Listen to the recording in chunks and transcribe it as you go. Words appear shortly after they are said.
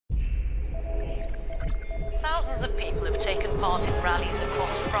Thousands of people have taken part in rallies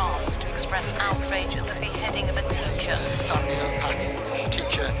across France to express outrage at the beheading of a teacher. Samuel Paty,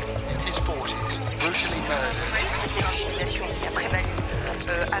 teacher in his 40s, brutally murdered.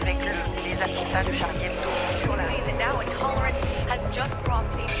 Now intolerance has just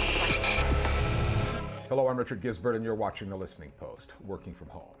crossed the threshold. Hello, I'm Richard Gisbert, and you're watching The Listening Post, working from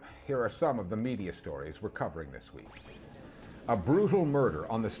home. Here are some of the media stories we're covering this week. A brutal murder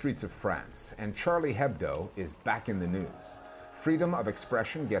on the streets of France, and Charlie Hebdo is back in the news. Freedom of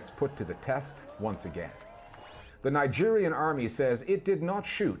expression gets put to the test once again. The Nigerian army says it did not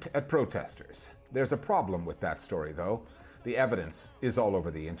shoot at protesters. There's a problem with that story, though. The evidence is all over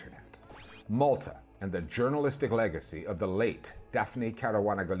the internet. Malta and the journalistic legacy of the late Daphne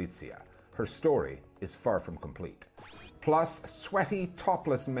Caruana Galizia. Her story is far from complete. Plus, sweaty,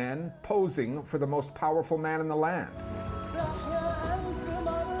 topless men posing for the most powerful man in the land.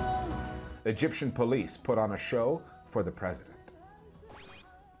 Egyptian police put on a show for the president.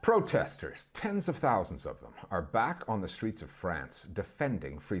 Protesters, tens of thousands of them, are back on the streets of France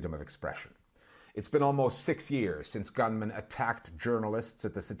defending freedom of expression. It's been almost 6 years since gunmen attacked journalists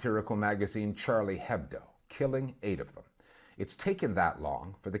at the satirical magazine Charlie Hebdo, killing 8 of them. It's taken that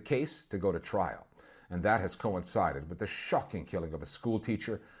long for the case to go to trial, and that has coincided with the shocking killing of a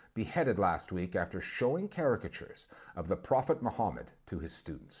schoolteacher beheaded last week after showing caricatures of the Prophet Muhammad to his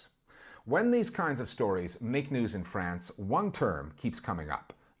students. When these kinds of stories make news in France, one term keeps coming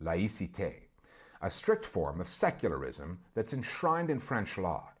up: laïcité, a strict form of secularism that's enshrined in French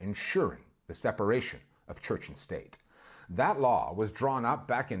law, ensuring the separation of church and state. That law was drawn up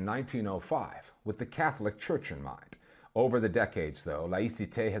back in 1905 with the Catholic Church in mind. Over the decades, though,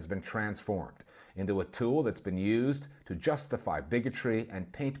 laïcité has been transformed into a tool that's been used to justify bigotry and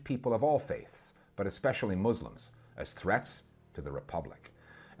paint people of all faiths, but especially Muslims, as threats to the Republic.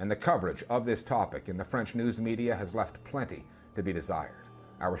 And the coverage of this topic in the French news media has left plenty to be desired.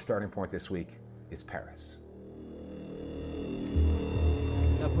 Our starting point this week is Paris.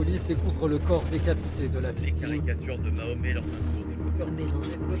 La police découvre le corps décapité de la victime. A middle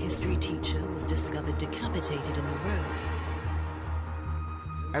school history teacher was discovered decapitated in the road.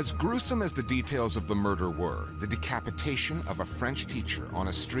 As gruesome as the details of the murder were, the decapitation of a French teacher on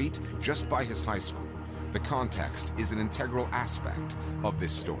a street just by his high school, the context is an integral aspect of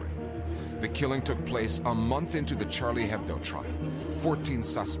this story. The killing took place a month into the Charlie Hebdo trial. 14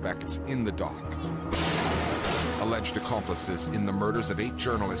 suspects in the dock. Alleged accomplices in the murders of 8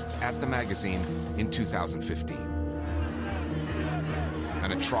 journalists at the magazine in 2015.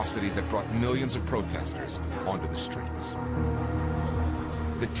 An atrocity that brought millions of protesters onto the streets.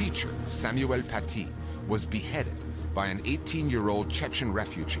 The teacher, Samuel Paty, was beheaded by an 18-year-old Chechen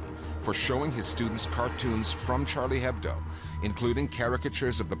refugee for showing his students cartoons from Charlie Hebdo, including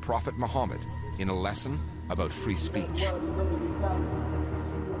caricatures of the Prophet Muhammad, in a lesson about free speech.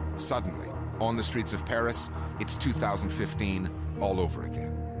 Suddenly, on the streets of Paris, it's 2015 all over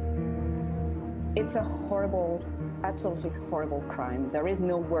again. It's a horrible, absolutely horrible crime. There is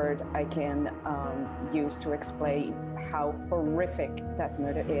no word I can use to explain how horrific that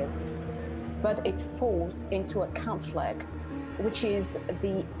murder is. But it falls into a conflict which is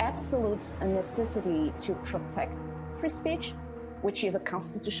the absolute necessity to protect free speech, which is a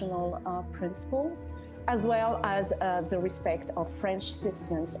constitutional principle, as well as the respect of French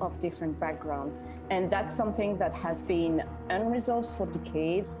citizens of different backgrounds. And that's something that has been unresolved for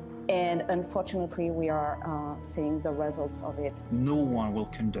decades. And unfortunately, we are seeing the results of it. No one will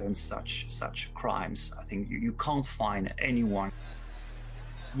condone such crimes. I think you can't find anyone.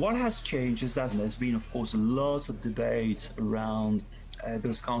 What has changed is that there's been, of course, lots of debate around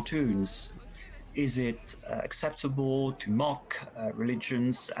those cartoons. Is it acceptable to mock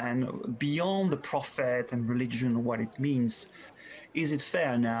religions, and beyond the prophet and religion, what it means? Is it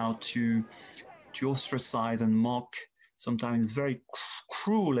fair now to ostracize and mock, sometimes very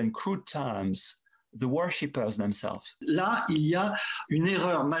cruel and crude terms, the worshippers themselves? Là, il y a une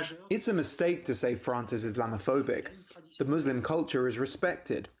erreur majeure. It's a mistake to say France is Islamophobic. The Muslim culture is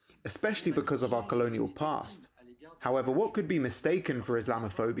respected, especially because of our colonial past. However, what could be mistaken for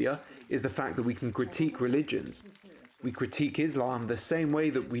Islamophobia is the fact that we can critique religions. We critique Islam the same way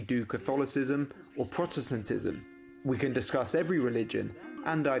that we do Catholicism or Protestantism. We can discuss every religion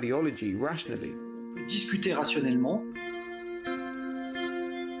and ideology rationally. Discuter rationnellement.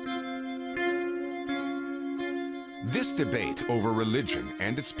 This debate over religion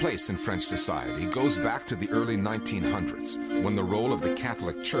and its place in French society goes back to the early 1900s, when the role of the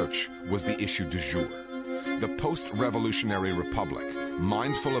Catholic Church was the issue du jour. The post-revolutionary republic,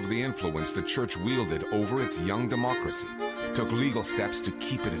 mindful of the influence the church wielded over its young democracy, took legal steps to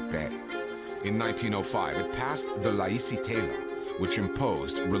keep it at bay. In 1905, it passed the Laïcité Law, which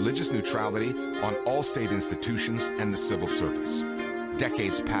imposed religious neutrality on all state institutions and the civil service.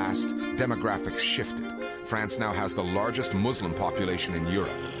 Decades passed, demographics shifted. France now has the largest Muslim population in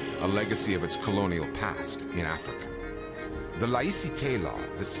Europe, a legacy of its colonial past in Africa. The Laïcité Law,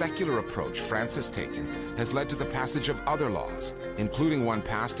 the secular approach France has taken, has led to the passage of other laws, including one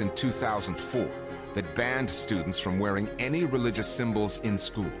passed in 2004 that banned students from wearing any religious symbols in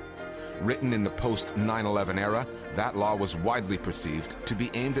school. Written in the post-9/11 era, that law was widely perceived to be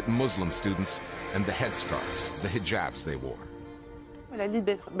aimed at Muslim students and the headscarves, the hijabs they wore. La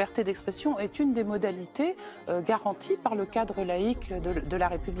liberté d'expression est une des modalités garanties par le cadre laïque de la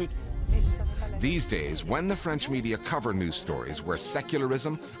République. These days, when the French media cover news stories where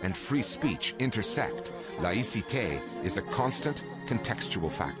secularism and free speech intersect, laïcité is a constant contextual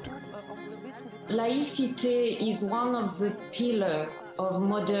factor. Laïcité is one of the pillars of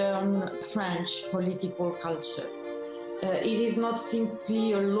modern French political culture. It is not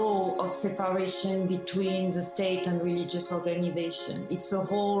simply a law of separation between the state and religious organization. It's a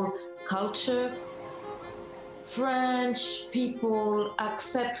whole culture. French people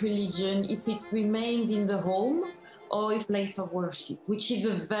accept religion if it remains in the home or if place of worship, which is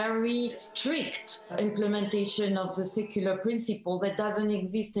a very strict implementation of the secular principle that doesn't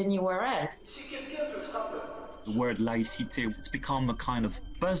exist anywhere else. The word laïcité, it's become a kind of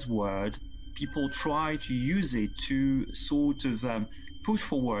buzzword. People try to use it to sort of push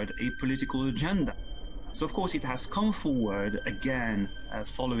forward a political agenda. So of course it has come forward again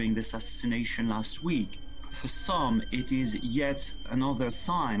following this assassination last week. For some, it is yet another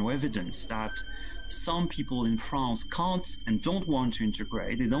sign or evidence that some people in France can't and don't want to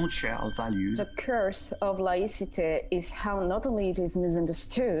integrate, they don't share our values. The curse of laïcité is how not only it is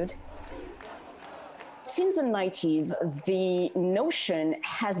misunderstood. Since the 90s, the notion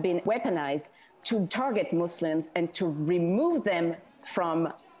has been weaponized to target Muslims and to remove them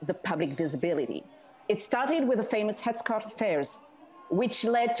from the public visibility. It started with the famous headscarf affairs, which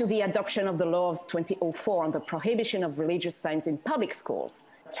led to the adoption of the law of 2004 on the prohibition of religious signs in public schools,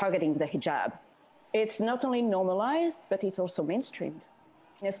 targeting the hijab. It's not only normalized, but it's also mainstreamed,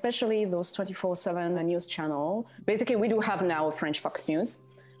 especially those 24/7 news channels. Basically, we do have now a French Fox News,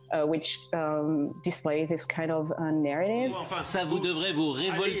 which display this kind of narrative. Enfin, ça vous devrait vous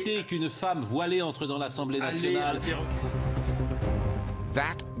révolter qu'une femme voilée entre dans l'Assemblée nationale.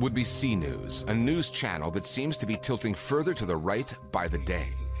 That would be C-News, a news channel that seems to be tilting further to the right by the day.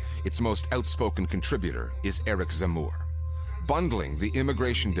 Its most outspoken contributor is Eric Zemmour. Bundling the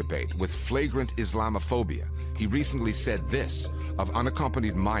immigration debate with flagrant Islamophobia, he recently said this of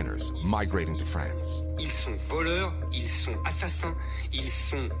unaccompanied minors migrating to France. Ils sont voleurs, ils sont assassins, ils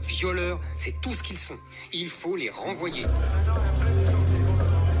sont violeurs, c'est tout ce qu'ils sont. Il faut les renvoyer.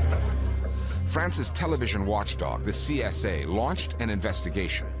 France's television watchdog, the CSA, launched an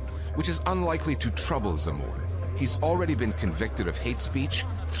investigation, which is unlikely to trouble Zemmour. He's already been convicted of hate speech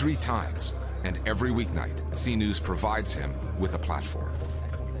 3 times, and every weeknight, CNews provides him with a platform.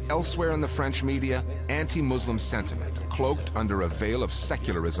 Elsewhere in the French media, anti-Muslim sentiment, cloaked under a veil of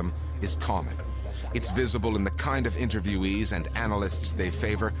secularism, is common. It's visible in the kind of interviewees and analysts they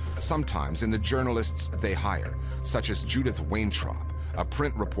favor, sometimes in the journalists they hire, such as Judith Weintraub, a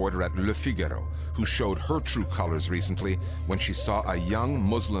print reporter at Le Figaro, who showed her true colors recently when she saw a young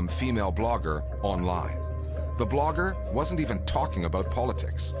Muslim female blogger online. The blogger wasn't even talking about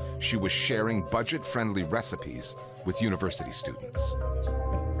politics. She was sharing budget-friendly recipes with university students.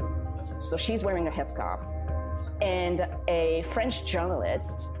 So she's wearing a headscarf, and a French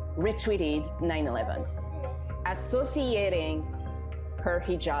journalist retweeted 9/11, associating her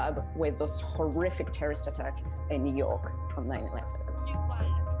hijab with those horrific terrorist attack in New York on 9/11.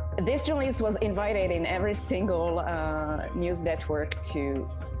 This journalist was invited in every single news network to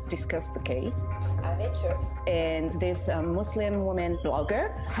discuss the case. And this Muslim woman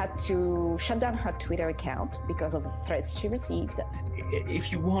blogger had to shut down her Twitter account because of the threats she received.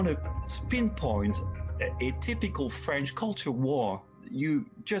 If you want to pinpoint a typical French culture war, you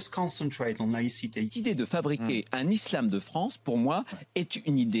just concentrate on laïcité. L'idée de fabriquer un islam de France, pour moi, est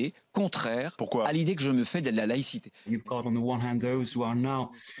une idée contraire à l'idée que je me fais de la laïcité. You've got on the one hand those who are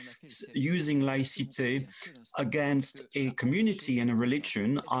now using laïcité against a community and a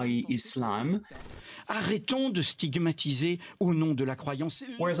religion, i.e. Islam. Arrêtons de stigmatiser au nom de la croyance.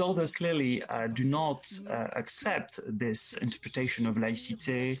 Whereas others clearly do not accept this interpretation of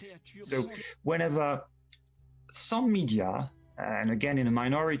laïcité. So whenever some media, and again in a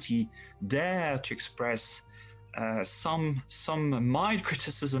minority, dare to express some mild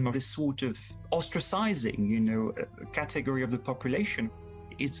criticism of this sort of ostracizing, a category of the population,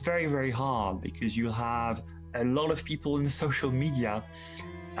 it's very, very hard because you have a lot of people in social media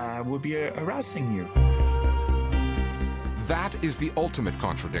will be harassing you. That is the ultimate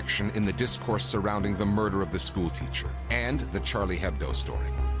contradiction in the discourse surrounding the murder of the schoolteacher and the Charlie Hebdo story.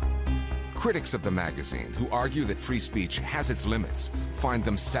 Critics of the magazine, who argue that free speech has its limits, find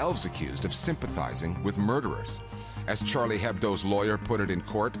themselves accused of sympathizing with murderers. As Charlie Hebdo's lawyer put it in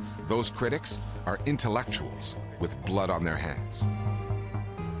court, those critics are intellectuals with blood on their hands.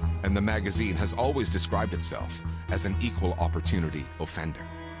 And the magazine has always described itself as an equal opportunity offender.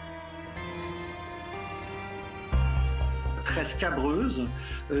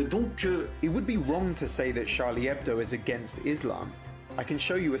 It would be wrong to say that Charlie Hebdo is against Islam. I can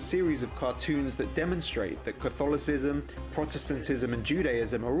show you a series of cartoons that demonstrate that Catholicism, Protestantism, and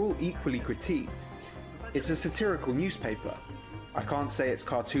Judaism are all equally critiqued. It's a satirical newspaper. I can't say its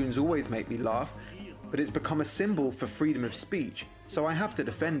cartoons always make me laugh, but it's become a symbol for freedom of speech, so I have to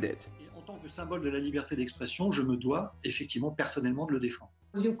defend it. En tant que symbole de la liberté d'expression, je me dois effectivement personnellement de le défendre.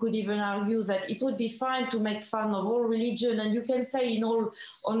 You could even argue that it would be fine to make fun of all religion, and you can say in all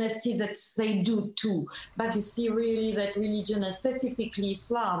honesty that they do too. But you see really that religion, and specifically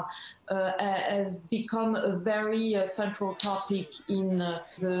Islam, has become a very central topic in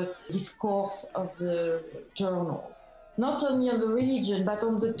the discourse of the journal. Not only on the religion, but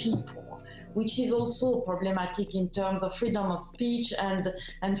on the people, which is also problematic in terms of freedom of speech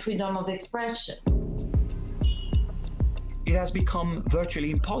and freedom of expression. It has become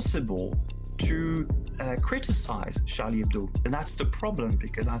virtually impossible to criticize Charlie Hebdo. And that's the problem,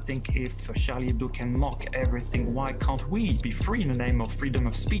 because I think if Charlie Hebdo can mock everything, why can't we be free in the name of freedom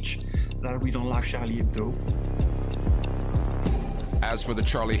of speech that we don't like Charlie Hebdo? As for the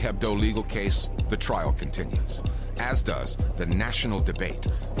Charlie Hebdo legal case, the trial continues, as does the national debate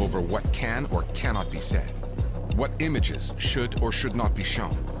over what can or cannot be said, what images should or should not be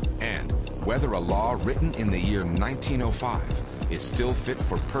shown, and whether a law written in the year 1905 is still fit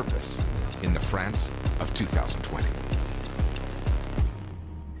for purpose in the France of 2020.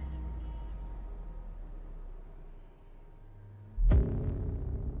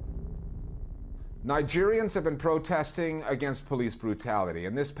 Nigerians have been protesting against police brutality,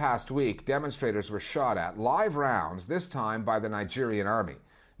 and this past week, demonstrators were shot at live rounds, this time by the Nigerian army.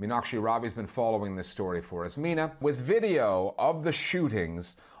 Meenakshi Ravi's been following this story for us. Meena, with video of the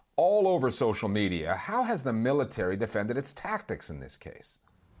shootings all over social media, how has the military defended its tactics in this case?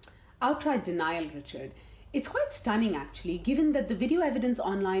 Outright denial, Richard. It's quite stunning, actually, given that the video evidence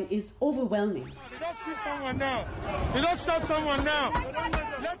online is overwhelming.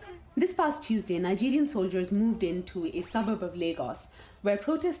 This past Tuesday, Nigerian soldiers moved into a suburb of Lagos, where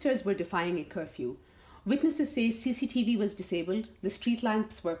protesters were defying a curfew. Witnesses say CCTV was disabled, the street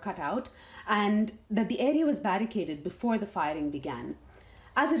lamps were cut out, and that the area was barricaded before the firing began.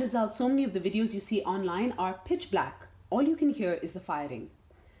 As a result, so many of the videos you see online are pitch black. All you can hear is the firing.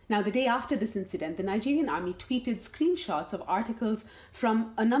 Now, the day after this incident, the Nigerian army tweeted screenshots of articles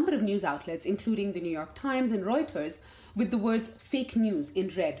from a number of news outlets, including the New York Times and Reuters, with the words fake news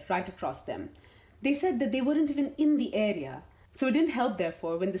in red right across them. They said that they weren't even in the area. So it didn't help,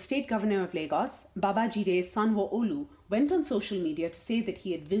 therefore, when the state governor of Lagos, Babajide Sanwo-Olu, went on social media to say that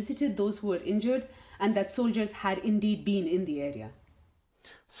he had visited those who were injured and that soldiers had indeed been in the area.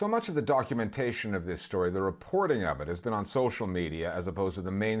 So much of the documentation of this story, the reporting of it, has been on social media as opposed to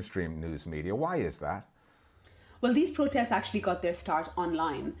the mainstream news media. Why is that? Well, these protests actually got their start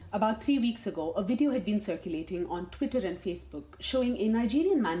online. About 3 weeks ago, a video had been circulating on Twitter and Facebook showing a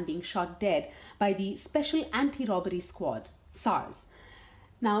Nigerian man being shot dead by the Special Anti-Robbery Squad, SARS.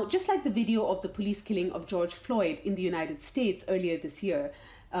 Now, just like the video of the police killing of George Floyd in the United States earlier this year,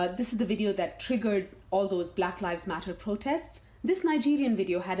 this is the video that triggered all those Black Lives Matter protests. This Nigerian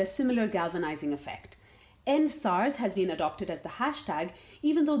video had a similar galvanizing effect. End SARS has been adopted as the hashtag,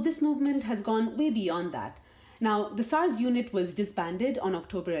 even though this movement has gone way beyond that. Now, the SARS unit was disbanded on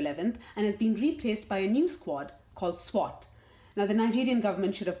October 11th and has been replaced by a new squad called SWAT. Now, the Nigerian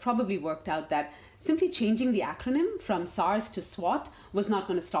government should have probably worked out that simply changing the acronym from SARS to SWAT was not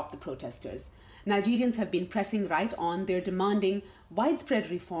going to stop the protesters. Nigerians have been pressing right on. They're demanding widespread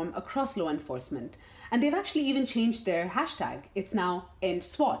reform across law enforcement. And they've actually even changed their hashtag. It's now End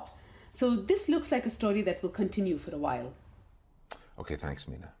SWAT. So this looks like a story that will continue for a while. Okay, thanks,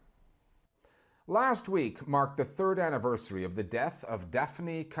 Meena. Last week marked the 3rd anniversary of the death of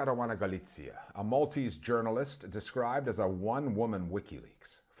Daphne Caruana Galizia, a Maltese journalist described as a one-woman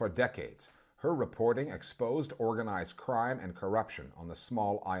WikiLeaks. For decades, her reporting exposed organized crime and corruption on the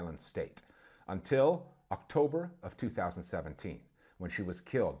small island state, until October of 2017, when she was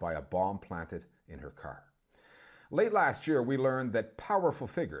killed by a bomb planted in her car. Late last year, we learned that powerful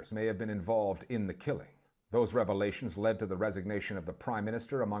figures may have been involved in the killing. Those revelations led to the resignation of the Prime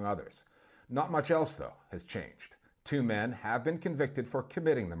Minister, among others. Not much else, though, has changed. 2 men have been convicted for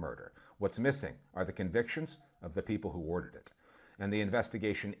committing the murder. What's missing are the convictions of the people who ordered it. And the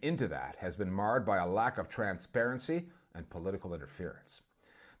investigation into that has been marred by a lack of transparency and political interference.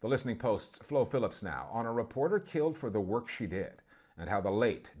 The Listening Post's Flo Phillips now on a reporter killed for the work she did, and how the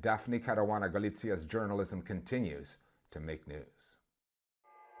late Daphne Caruana Galicia's journalism continues to make news.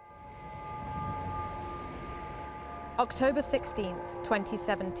 October 16th,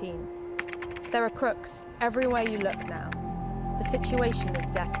 2017. There are crooks everywhere you look now. The situation is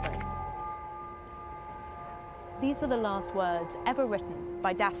desperate. These were the last words ever written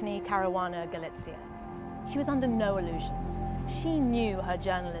by Daphne Caruana Galizia. She was under no illusions. She knew her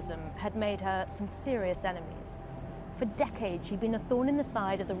journalism had made her some serious enemies. For decades, she'd been a thorn in the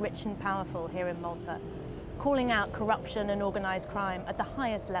side of the rich and powerful here in Malta, calling out corruption and organized crime at the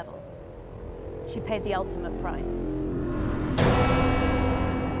highest level. She paid the ultimate price.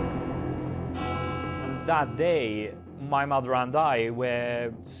 And that day, my mother and I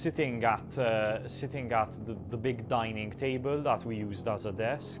were sitting at the big dining table that we used as a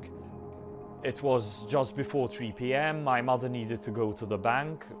desk. It was just before 3 p.m. My mother needed to go to the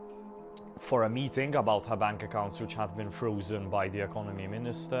bank for a meeting about her bank accounts, which had been frozen by the economy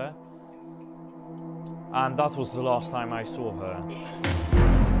minister. And that was the last time I saw her.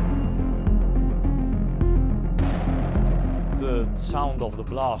 The sound of the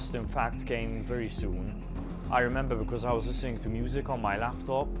blast, in fact, came very soon. I remember because I was listening to music on my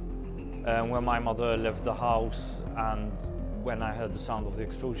laptop when my mother left the house, and when I heard the sound of the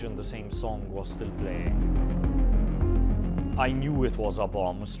explosion, the same song was still playing. I knew it was a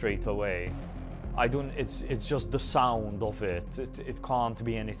bomb straight away. It's just the sound of it. It can't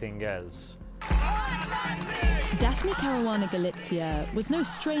be anything else. Daphne Caruana Galizia was no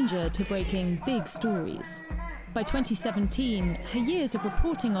stranger to breaking big stories. By 2017, her years of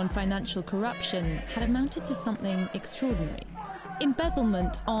reporting on financial corruption had amounted to something extraordinary.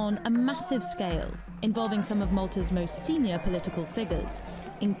 Embezzlement on a massive scale, involving some of Malta's most senior political figures,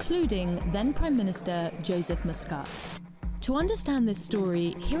 including then Prime Minister Joseph Muscat. To understand this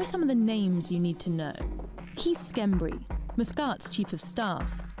story, here are some of the names you need to know. Keith Schembri, Muscat's Chief of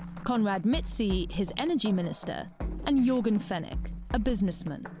Staff, Konrad Mitzi, his Energy Minister, and Jorgen Fenech, a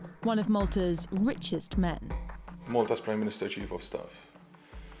businessman, one of Malta's richest men. Malta's Prime Minister, Chief of Staff,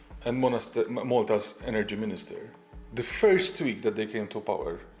 and Malta's Energy Minister. The first week that they came to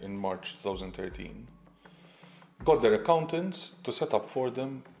power in March 2013, got their accountants to set up for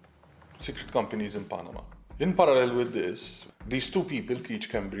them secret companies in Panama. In parallel with this, these 2 people, Keith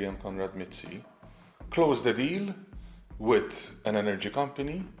Schembri and Konrad Mitzi, closed a deal with an energy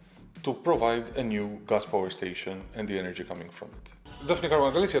company to provide a new gas power station and the energy coming from it. Daphne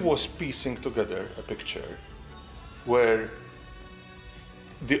Caruana Galizia was piecing together a picture where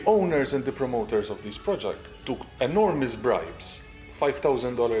the owners and the promoters of this project took enormous bribes,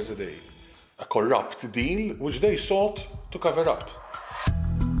 $5,000 a day, a corrupt deal which they sought to cover up.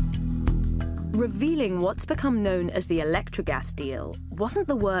 Revealing what's become known as the Electrogas deal wasn't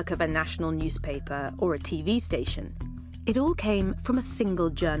the work of a national newspaper or a TV station. It all came from a single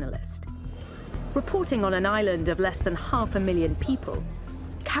journalist. Reporting on an island of less than 500,000 people,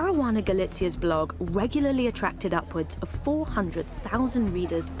 Caruana Galizia's blog regularly attracted upwards of 400,000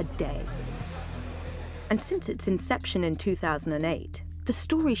 readers a day. And since its inception in 2008, the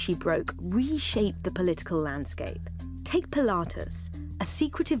story she broke reshaped the political landscape. Take Pilatus, a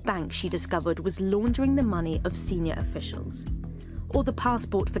secretive bank she discovered was laundering the money of senior officials. Or the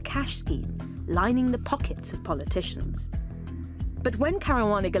Passport for Cash scheme, lining the pockets of politicians. But when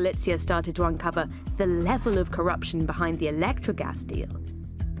Caruana Galizia started to uncover the level of corruption behind the Electrogas deal,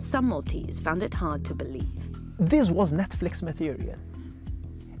 some Maltese found it hard to believe. This was Netflix material.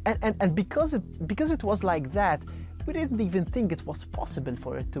 And because it was like that, we didn't even think it was possible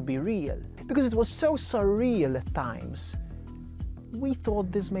for it to be real. Because it was so surreal at times. We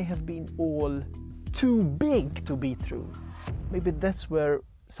thought this may have been all too big to be true. Maybe that's where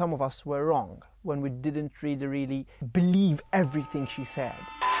some of us were wrong, when we didn't really believe everything she said.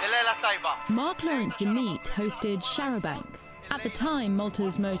 Mark Lawrence Zemit hosted Sharabank, at the time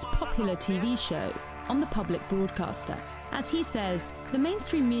Malta's most popular TV show, on the public broadcaster. As he says, the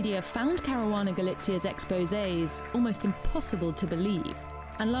mainstream media found Caruana Galizia's exposés almost impossible to believe.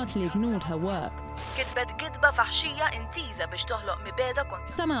 and largely ignored her work.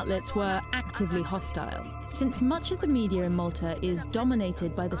 Some outlets were actively hostile, since much of the media in Malta is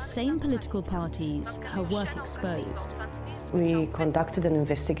dominated by the same political parties her work exposed. We conducted an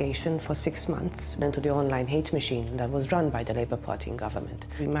investigation for 6 months into the online hate machine that was run by the Labour Party in government.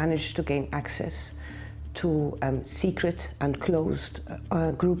 We managed to gain access to secret and closed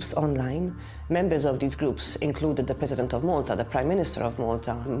groups online. Members of these groups included the President of Malta, the Prime Minister of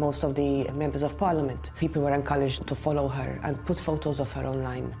Malta, most of the members of Parliament. People were encouraged to follow her and put photos of her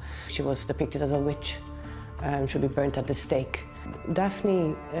online. She was depicted as a witch, should be burnt at the stake.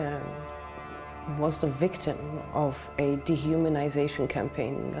 Daphne was the victim of a dehumanization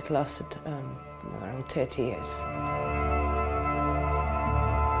campaign that lasted around 30 years.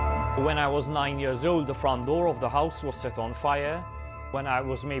 When I was 9 years old, the front door of the house was set on fire. When I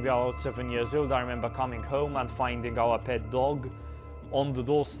was maybe about 7 years old, I remember coming home and finding our pet dog on the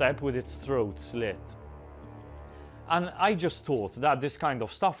doorstep with its throat slit. And I just thought that this kind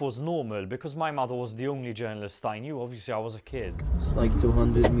of stuff was normal because my mother was the only journalist I knew. Obviously, I was a kid. It's like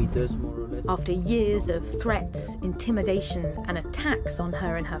 200 meters, more or less. After years of threats, intimidation, and attacks on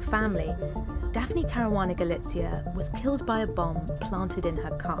her and her family, Daphne Caruana Galizia was killed by a bomb planted in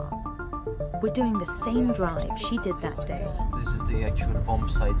her car. We're doing the same drive she did that day. This is the actual bomb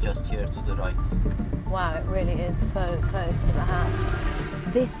site just here to the right. Wow, it really is so close to the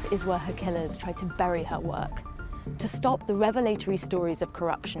house. This is where her killers tried to bury her work, to stop the revelatory stories of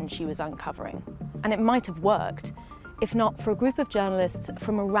corruption she was uncovering. And it might have worked, if not for a group of journalists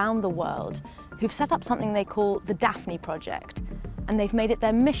from around the world who've set up something they call the Daphne Project, and they've made it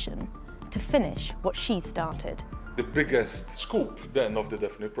their mission to finish what she started. The biggest scoop then of the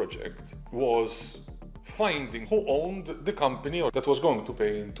Daphne Project was finding who owned the company that was going to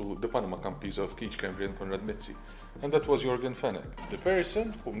pay into the Panama companies of Keith Cambry and Conrad Mitzi. And that was Jürgen Fenech, the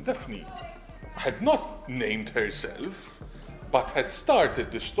person whom Daphne had not named herself, but had started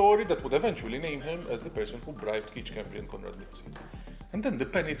the story that would eventually name him as the person who bribed Keith Cambry and Conrad Mitzi. And then the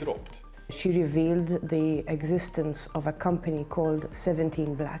penny dropped. She revealed the existence of a company called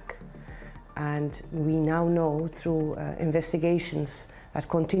 17 Black. And we now know through investigations that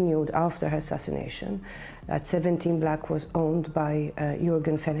continued after her assassination that 17 Black was owned by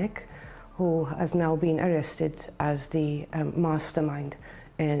Jürgen Fenech, who has now been arrested as the mastermind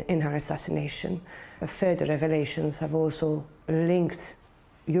in her assassination. Further revelations have also linked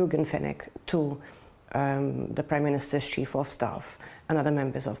Jürgen Fenech to the Prime Minister's Chief of Staff and other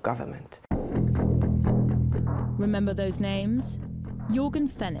members of government. Remember those names? Jürgen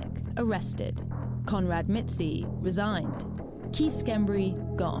Fenech, arrested. Conrad Mitzi, resigned. Keith Schembri,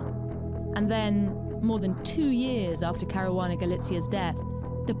 gone. And then, more than 2 years after Caruana Galizia's death,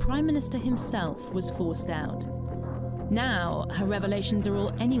 the Prime Minister himself was forced out. Now, her revelations are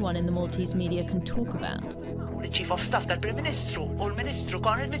all anyone in the Maltese media can talk about. The Chief of Staff tal-Prim Ministru u l-Ministru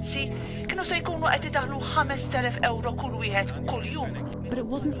Conrad Mitzi kienu se jkunu qed idaħlu 5,000 euro kull wieħed kull jum. But it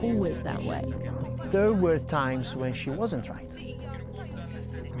wasn't always that way. There were times when she wasn't right.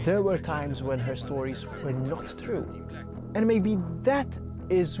 There were times when her stories were not true. And maybe that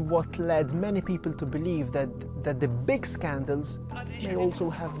is what led many people to believe that the big scandals may also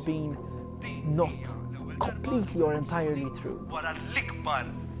have been not completely or entirely true.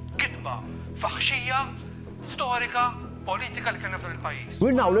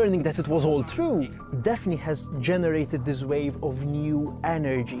 We're now learning that it was all true. Daphne has generated this wave of new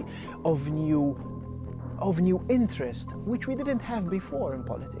energy, of new interest, which we didn't have before in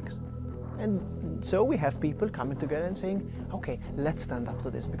politics. And so we have people coming together and saying, okay, let's stand up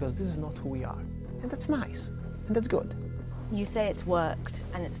to this because this is not who we are. And that's nice, and that's good. You say it's worked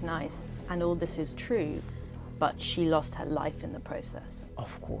and it's nice and all this is true, but she lost her life in the process.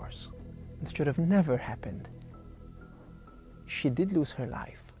 Of course. That should have never happened. She did lose her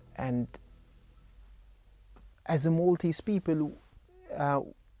life, and as a Maltese people,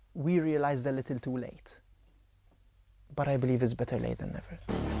 we realized a little too late. But I believe it's better late than never.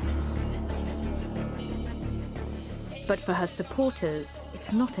 But for her supporters,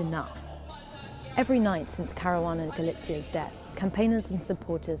 it's not enough. Every night since Caruana Galizia's death, campaigners and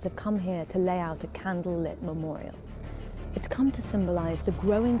supporters have come here to lay out a candle-lit memorial. It's come to symbolise the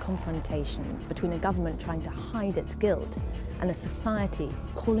growing confrontation between a government trying to hide its guilt and a society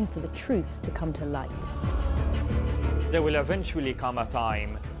calling for the truth to come to light. There will eventually come a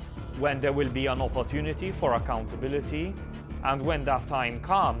time when there will be an opportunity for accountability, and when that time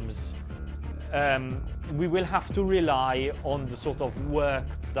comes, we will have to rely on the sort of work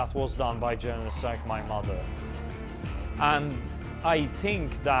that was done by journalists like my mother. And I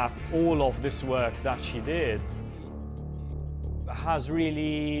think that all of this work that she did has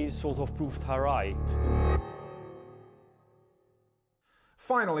really sort of proved her right.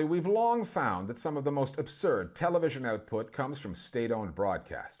 Finally, we've long found that some of the most absurd television output comes from state-owned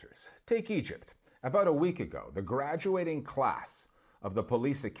broadcasters. Take Egypt. About a week ago, the graduating class of the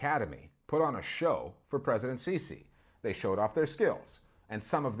police academy put on a show for President Sisi. They showed off their skills and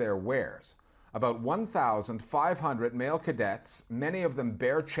some of their wares. About 1,500 male cadets, many of them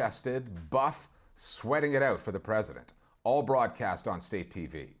bare-chested, buff, sweating it out for the president, all broadcast on state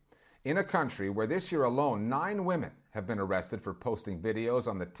TV. In a country where this year alone 9 women have been arrested for posting videos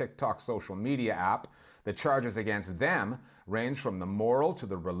on the TikTok social media app, the charges against them range from the moral to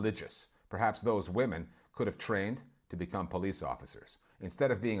the religious. Perhaps those women could have trained to become police officers.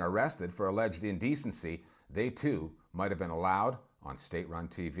 Instead of being arrested for alleged indecency, they too might have been allowed on state-run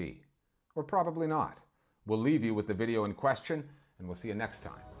TV. Or probably not. We'll leave you with the video in question, and we'll see you next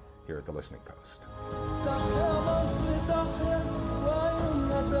time here at The Listening Post.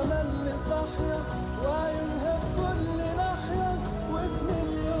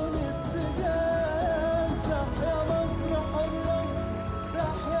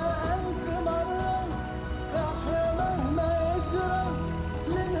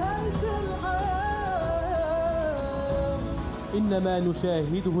 إن ما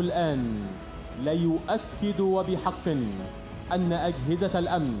نشاهده الآن ليؤكد وبحق أن أجهزة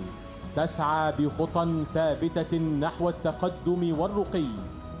الأمن تسعى بخطى ثابتة نحو التقدم والرقي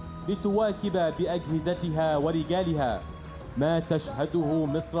لتواكب بأجهزتها ورجالها ما تشهده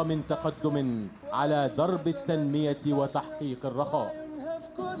مصر من تقدم على درب التنمية وتحقيق الرخاء.